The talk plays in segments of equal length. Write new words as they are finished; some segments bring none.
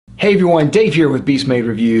Hey everyone, Dave here with Beast Made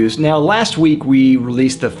Reviews. Now last week we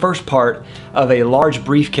released the first part of a large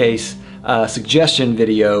briefcase suggestion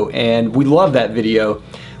video, and we love that video.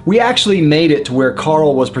 We actually made it to where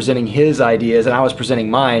Carl was presenting his ideas and I was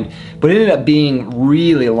presenting mine, but it ended up being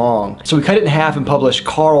really long. So we cut it in half and published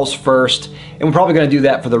Carl's first, and we're probably going to do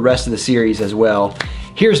that for the rest of the series as well.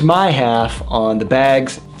 Here's my half on the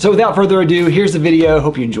bags. So without further ado, here's the video.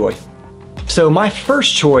 Hope you enjoy. So my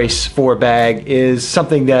first choice for a bag is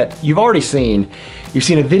something that you've already seen. You've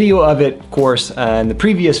seen a video of it, of course, in the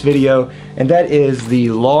previous video, and that is the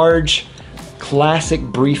large classic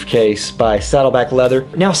briefcase by Saddleback Leather.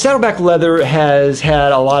 Now, Saddleback Leather has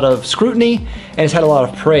had a lot of scrutiny and has had a lot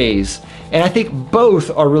of praise, and I think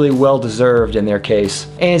both are really well deserved in their case.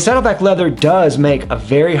 And Saddleback Leather does make a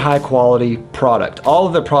very high quality product. All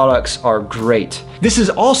of their products are great. This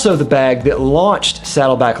is also the bag that launched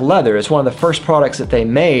Saddleback Leather. It's one of the first products that they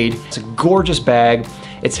made. It's a gorgeous bag.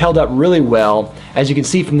 It's held up really well. As you can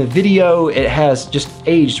see from the video, it has just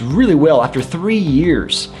aged really well after 3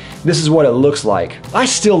 years. This is what it looks like. I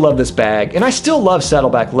still love this bag, and I still love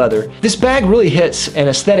Saddleback Leather. This bag really hits an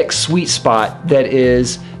aesthetic sweet spot that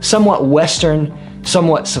is somewhat Western,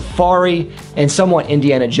 somewhat safari, and somewhat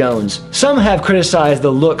Indiana Jones. Some have criticized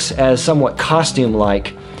the looks as somewhat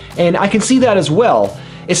costume-like, and I can see that as well.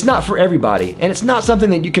 It's not for everybody, and it's not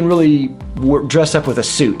something that you can really dress up with a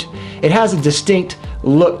suit. It has a distinct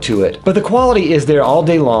look to it, but the quality is there all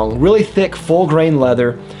day long. Really thick, full-grain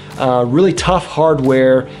leather, really tough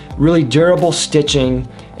hardware, really durable stitching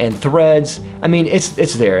and threads. I mean,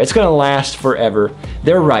 it's there. It's gonna last forever.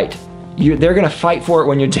 They're right. They're gonna fight for it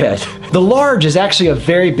when you're dead. The large is actually a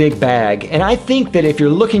very big bag, and I think that if you're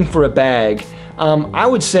looking for a bag, I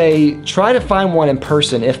would say try to find one in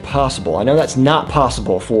person if possible. I know that's not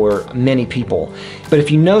possible for many people, but if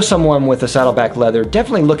you know someone with a Saddleback Leather,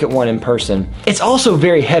 definitely look at one in person. It's also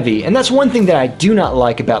very heavy, and that's one thing that I do not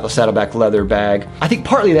like about the Saddleback Leather bag. I think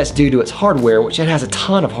partly that's due to its hardware, which it has a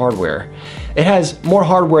ton of hardware. It has more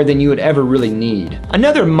hardware than you would ever really need.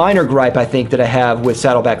 Another minor gripe I think that I have with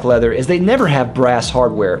Saddleback Leather is they never have brass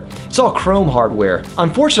hardware. It's all chrome hardware.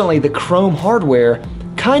 Unfortunately, the chrome hardware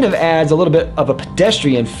kind of adds a little bit of a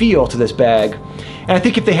pedestrian feel to this bag. And I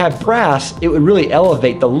think if they had brass, it would really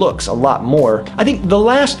elevate the looks a lot more. I think the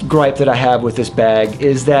last gripe that I have with this bag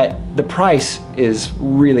is that the price is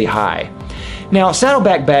really high. Now,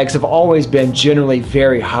 Saddleback bags have always been generally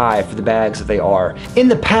very high for the bags that they are. In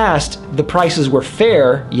the past, the prices were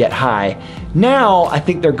fair, yet high. Now, I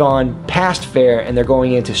think they're gone past fair and they're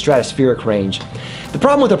going into stratospheric range. The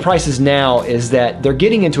problem with the prices now is that they're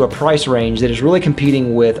getting into a price range that is really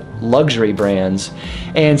competing with luxury brands.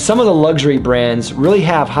 And some of the luxury brands really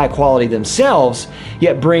have high quality themselves,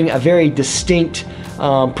 yet bring a very distinct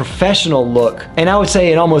professional look, and I would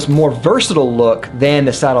say an almost more versatile look than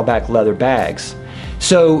the Saddleback Leather bags.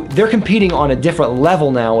 So they're competing on a different level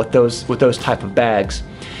now with those type of bags.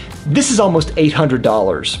 This is almost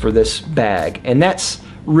 $800 for this bag, and that's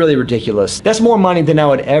really ridiculous. That's more money than I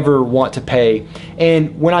would ever want to pay,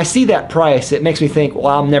 and when I see that price, it makes me think,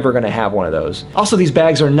 well, I'm never gonna have one of those. Also, these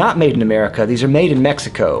bags are not made in America. These are made in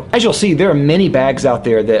Mexico. As you'll see, there are many bags out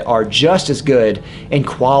there that are just as good in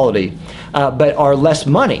quality, but are less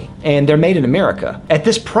money, and they're made in America. At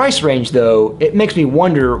this price range, though, it makes me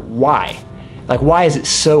wonder why. Like, why is it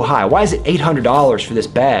so high? Why is it $800 for this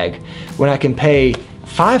bag when I can pay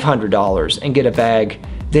 $500 and get a bag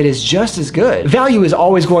that is just as good? Value is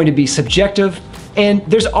always going to be subjective, and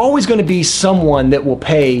there's always going to be someone that will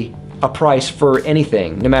pay a price for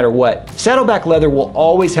anything, no matter what. Saddleback Leather will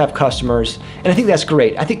always have customers, and I think that's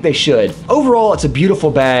great. I think they should. Overall, it's a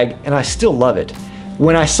beautiful bag, and I still love it.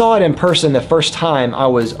 When I saw it in person the first time, I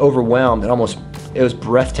was overwhelmed and it was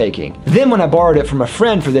breathtaking. Then when I borrowed it from a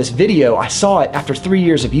friend for this video, I saw it after 3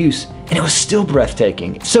 years of use, and it was still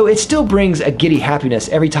breathtaking. So it still brings a giddy happiness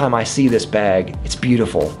every time I see this bag. It's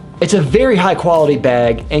beautiful. It's a very high quality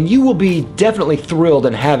bag, and you will be definitely thrilled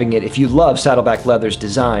in having it if you love Saddleback Leather's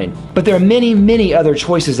design. But there are many, many other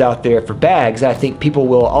choices out there for bags that I think people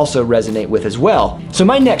will also resonate with as well. So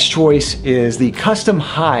my next choice is the Custom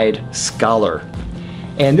Hide Scholar.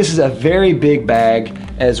 And this is a very big bag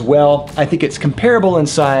as well. I think it's comparable in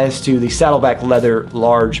size to the Saddleback Leather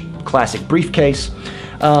large classic briefcase,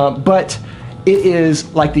 but it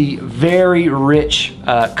is like the very rich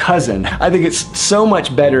cousin. I think it's so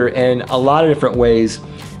much better in a lot of different ways,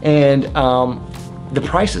 and the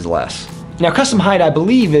price is less. Now, Custom Hide, I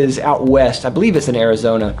believe, is out west. I believe it's in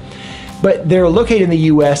Arizona, but they're located in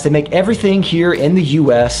the US. They make everything here in the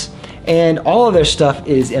US, and all of their stuff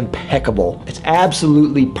is impeccable. It's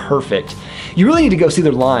absolutely perfect. You really need to go see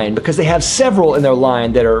their line because they have several in their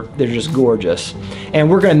line they're just gorgeous. And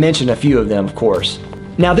we're going to mention a few of them, of course.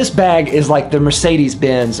 Now this bag is like the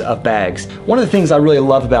Mercedes-Benz of bags. One of the things I really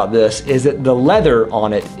love about this is that the leather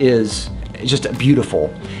on it is just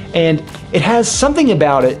beautiful. And it has something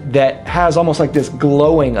about it that has almost like this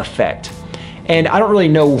glowing effect. And I don't really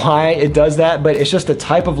know why it does that, but it's just the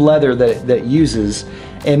type of leather that it uses.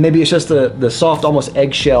 And maybe it's just the soft, almost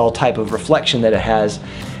eggshell type of reflection that it has.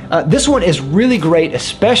 This one is really great,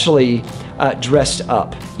 especially dressed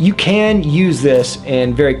up. You can use this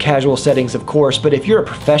in very casual settings, of course, but if you're a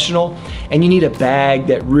professional and you need a bag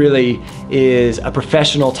that really is a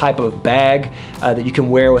professional type of bag that you can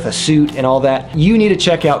wear with a suit and all that, you need to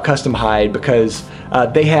check out Custom Hide because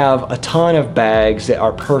they have a ton of bags that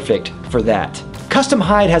are perfect for that. Custom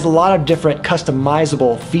Hide has a lot of different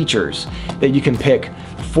customizable features that you can pick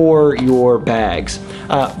for your bags.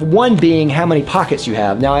 One being how many pockets you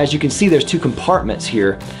have. Now, as you can see, there's two compartments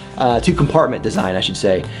here, two compartment design, I should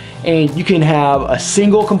say. And you can have a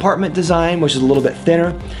single compartment design, which is a little bit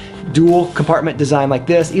thinner, dual compartment design like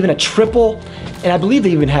this, even a triple, and I believe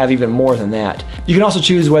they even have even more than that. You can also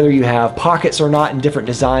choose whether you have pockets or not in different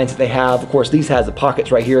designs that they have. Of course, these has the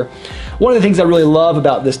pockets right here. One of the things I really love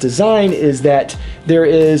about this design is that there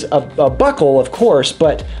is a buckle, of course,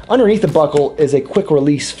 but underneath the buckle is a quick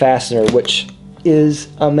release fastener, which is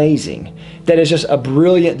amazing. That is just a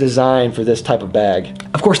brilliant design for this type of bag.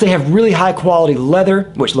 Of course, they have really high quality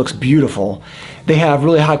leather, which looks beautiful. They have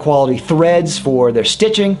really high quality threads for their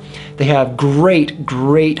stitching. They have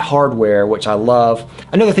great hardware, which I love.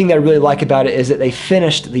 Another thing that I really like about it is that they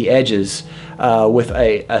finished the edges with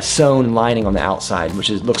a sewn lining on the outside, which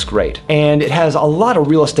looks great. And it has a lot of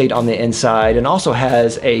real estate on the inside and also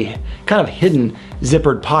has a kind of hidden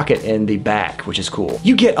zippered pocket in the back, which is cool.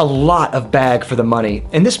 You get a lot of bag for the money,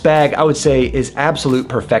 and this bag, I would say, is absolute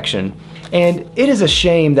perfection. And it is a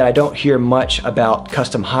shame that I don't hear much about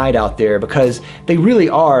Custom Hide out there because they really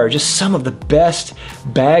are just some of the best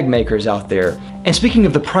bag makers out there. And speaking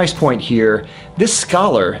of the price point here, this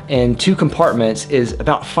Scholar in 2 compartments is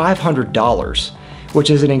about $500, which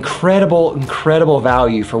is an incredible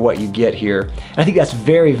value for what you get here. And I think that's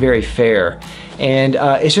very fair. And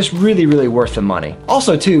it's just really worth the money.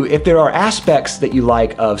 Also too, if there are aspects that you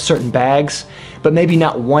like of certain bags, but maybe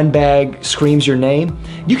not one bag screams your name,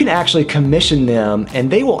 you can actually commission them and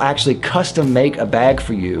they will actually custom make a bag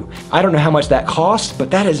for you. I don't know how much that costs, but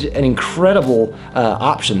that is an incredible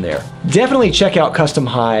option there. Definitely check out Custom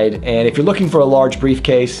Hide, and if you're looking for a large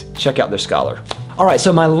briefcase, check out their Scholar. All right,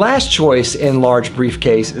 so my last choice in large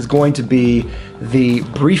briefcase is going to be the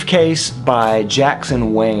briefcase by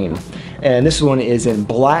Jackson Wayne. And this one is in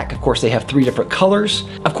black. Of course, they have 3 different colors.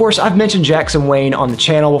 Of course, I've mentioned Jackson Wayne on the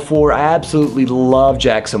channel before. I absolutely love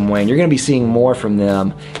Jackson Wayne. You're gonna be seeing more from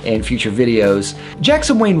them in future videos.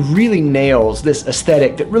 Jackson Wayne really nails this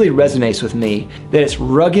aesthetic that really resonates with me, that it's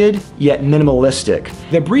rugged yet minimalistic.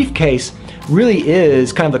 The briefcase really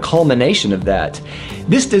is kind of the culmination of that.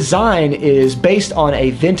 This design is based on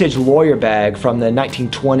a vintage lawyer bag from the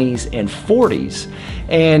 1920s and 40s,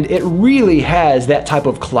 and it really has that type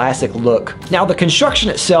of classic look. Now, the construction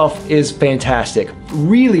itself is fantastic.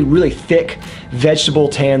 Really thick vegetable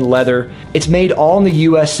tan leather. It's made all in the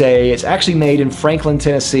USA. It's actually made in Franklin,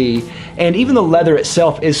 Tennessee, and even the leather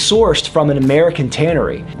itself is sourced from an American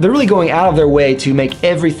tannery. They're really going out of their way to make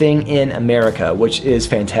everything in America, which is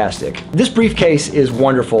fantastic. This briefcase is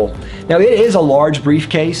wonderful. Now, it is a large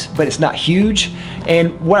briefcase, but it's not huge,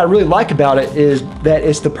 and what I really like about it is that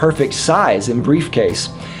it's the perfect size in briefcase.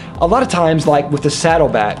 A lot of times, like with the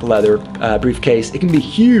saddleback leather briefcase, it can be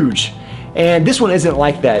huge. And this one isn't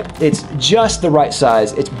like that. It's just the right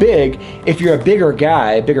size. It's big. If you're a bigger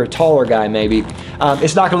guy, taller guy maybe,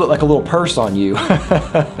 it's not gonna look like a little purse on you.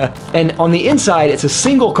 And on the inside, it's a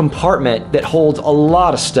single compartment that holds a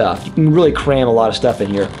lot of stuff. You can really cram a lot of stuff in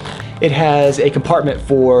here. It has a compartment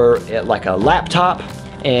for like a laptop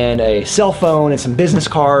and a cell phone and some business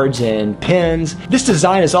cards and pens. This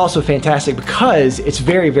design is also fantastic because it's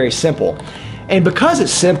very simple. And because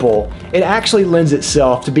it's simple, it actually lends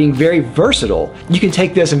itself to being very versatile. You can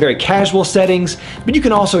take this in very casual settings, but you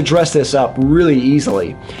can also dress this up really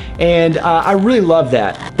easily. And I really love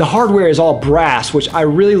that. The hardware is all brass, which I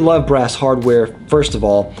really love brass hardware, first of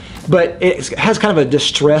all, but it has kind of a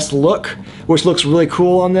distressed look, which looks really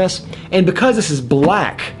cool on this. And because this is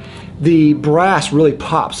black, the brass really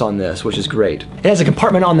pops on this, which is great. It has a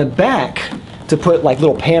compartment on the back to put like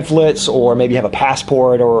little pamphlets or maybe have a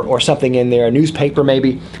passport or something in there, a newspaper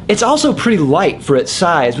maybe. It's also pretty light for its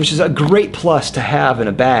size, which is a great plus to have in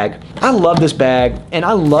a bag. I love this bag, and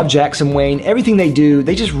I love Jackson Wayne. Everything they do,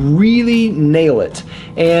 they just really nail it.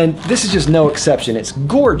 And this is just no exception. It's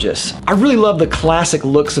gorgeous. I really love the classic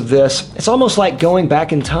looks of this. It's almost like going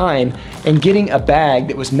back in time and getting a bag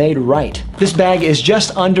that was made right. This bag is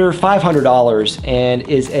just under $500 and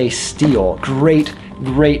is a steal. Great,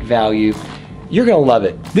 great value. You're gonna love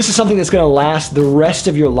it. This is something that's gonna last the rest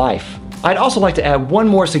of your life. I'd also like to add one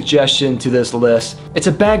more suggestion to this list. It's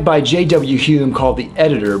a bag by J.W. Hume called the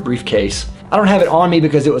Editor briefcase. I don't have it on me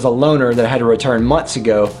because it was a loaner that I had to return months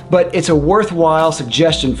ago, but it's a worthwhile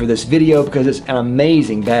suggestion for this video because it's an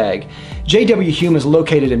amazing bag. J.W. Hume is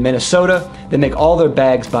located in Minnesota. They make all their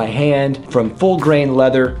bags by hand from full grain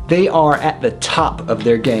leather. They are at the top of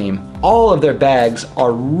their game. All of their bags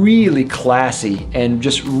are really classy and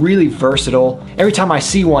just really versatile. Every time I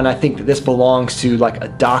see one, I think that this belongs to like a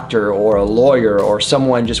doctor or a lawyer or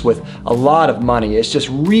someone just with a lot of money. It's just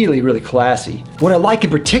really, really classy. What I like in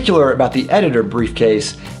particular about the Editor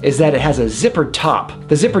briefcase is that it has a zippered top.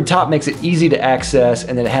 The zippered top makes it easy to access,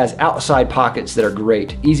 and then it has outside pockets that are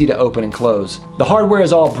great, easy to open and close. The hardware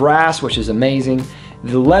is all brass, which is amazing.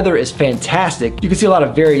 The leather is fantastic. You can see a lot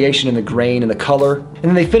of variation in the grain and the color. And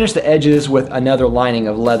then they finish the edges with another lining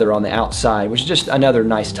of leather on the outside, which is just another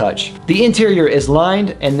nice touch. The interior is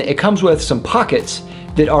lined, and it comes with some pockets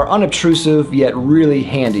that are unobtrusive yet really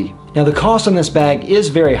handy. Now the cost on this bag is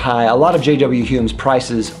very high. A lot of J.W. Hume's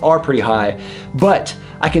prices are pretty high, but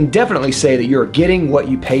I can definitely say that you're getting what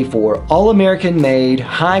you pay for. All American made,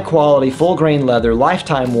 high quality, full grain leather,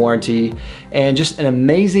 lifetime warranty, and just an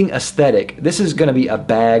amazing aesthetic. This is gonna be a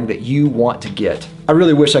bag that you want to get. I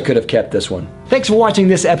really wish I could have kept this one. Thanks for watching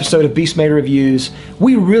this episode of Beast Made Reviews.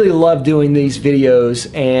 We really love doing these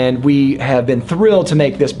videos, and we have been thrilled to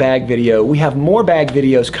make this bag video. We have more bag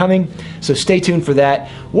videos coming, so stay tuned for that.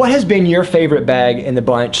 What has been your favorite bag in the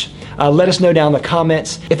bunch? Let us know down in the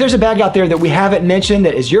comments. If there's a bag out there that we haven't mentioned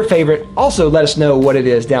that is your favorite, also let us know what it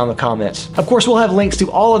is down in the comments. Of course, we'll have links to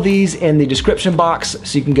all of these in the description box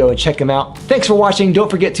so you can go and check them out. Thanks for watching. Don't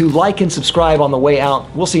forget to like and subscribe on the way out.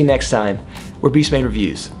 We'll see you next time. We're Beast Made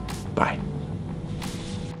Reviews. Bye.